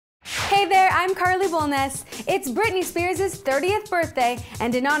I'm Carly Bolness. It's Britney Spears' 30th birthday,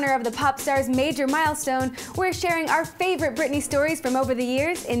 and in honor of the pop star's major milestone, we're sharing our favorite Britney stories from over the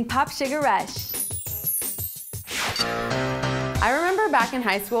years in PopSugar Rush. I remember back in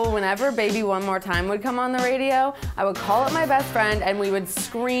high school, whenever Baby One More Time would come on the radio, I would call up my best friend and we would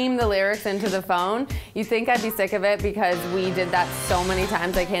scream the lyrics into the phone. You'd think I'd be sick of it because we did that so many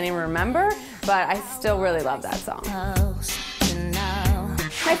times I can't even remember, but I still really love that song.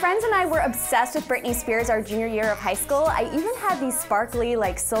 My friends and I were obsessed with Britney Spears our junior year of high school. I even had these sparkly,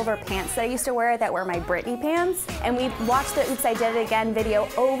 silver pants that I used to wear that were my Britney pants. And we watched the Oops, I Did It Again video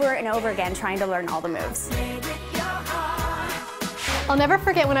over and over again, trying to learn all the moves. I'll never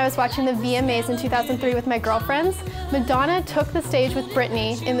forget when I was watching the VMAs in 2003 with my girlfriends. Madonna took the stage with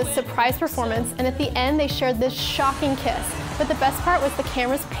Britney in this surprise performance, and at the end they shared this shocking kiss. But the best part was the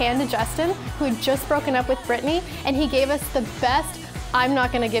cameras panned to Justin, who had just broken up with Britney, and he gave us the best "I'm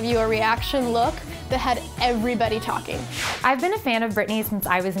not gonna give you a reaction" look that had everybody talking. I've been a fan of Britney since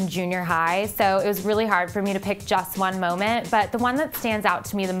I was in junior high, so it was really hard for me to pick just one moment, but the one that stands out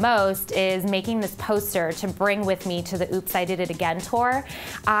to me the most is making this poster to bring with me to the Oops, I Did It Again tour.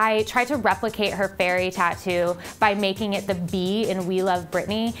 I tried to replicate her fairy tattoo by making it the B in We Love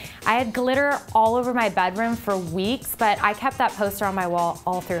Britney. I had glitter all over my bedroom for weeks, but I kept that poster on my wall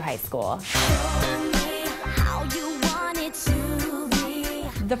all through high school.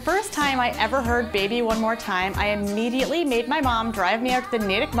 The first time I ever heard Baby One More Time, I immediately made my mom drive me out to the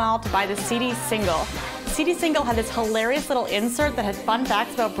Natick Mall to buy the CD single. The CD single had this hilarious little insert that had fun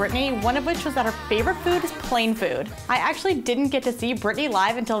facts about Britney, one of which was that her favorite food is plain food. I actually didn't get to see Britney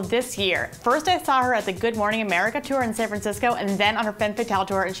live until this year. First I saw her at the Good Morning America tour in San Francisco, and then on her Femme Fatale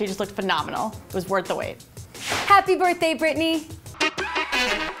tour, and she just looked phenomenal. It was worth the wait. Happy birthday, Britney!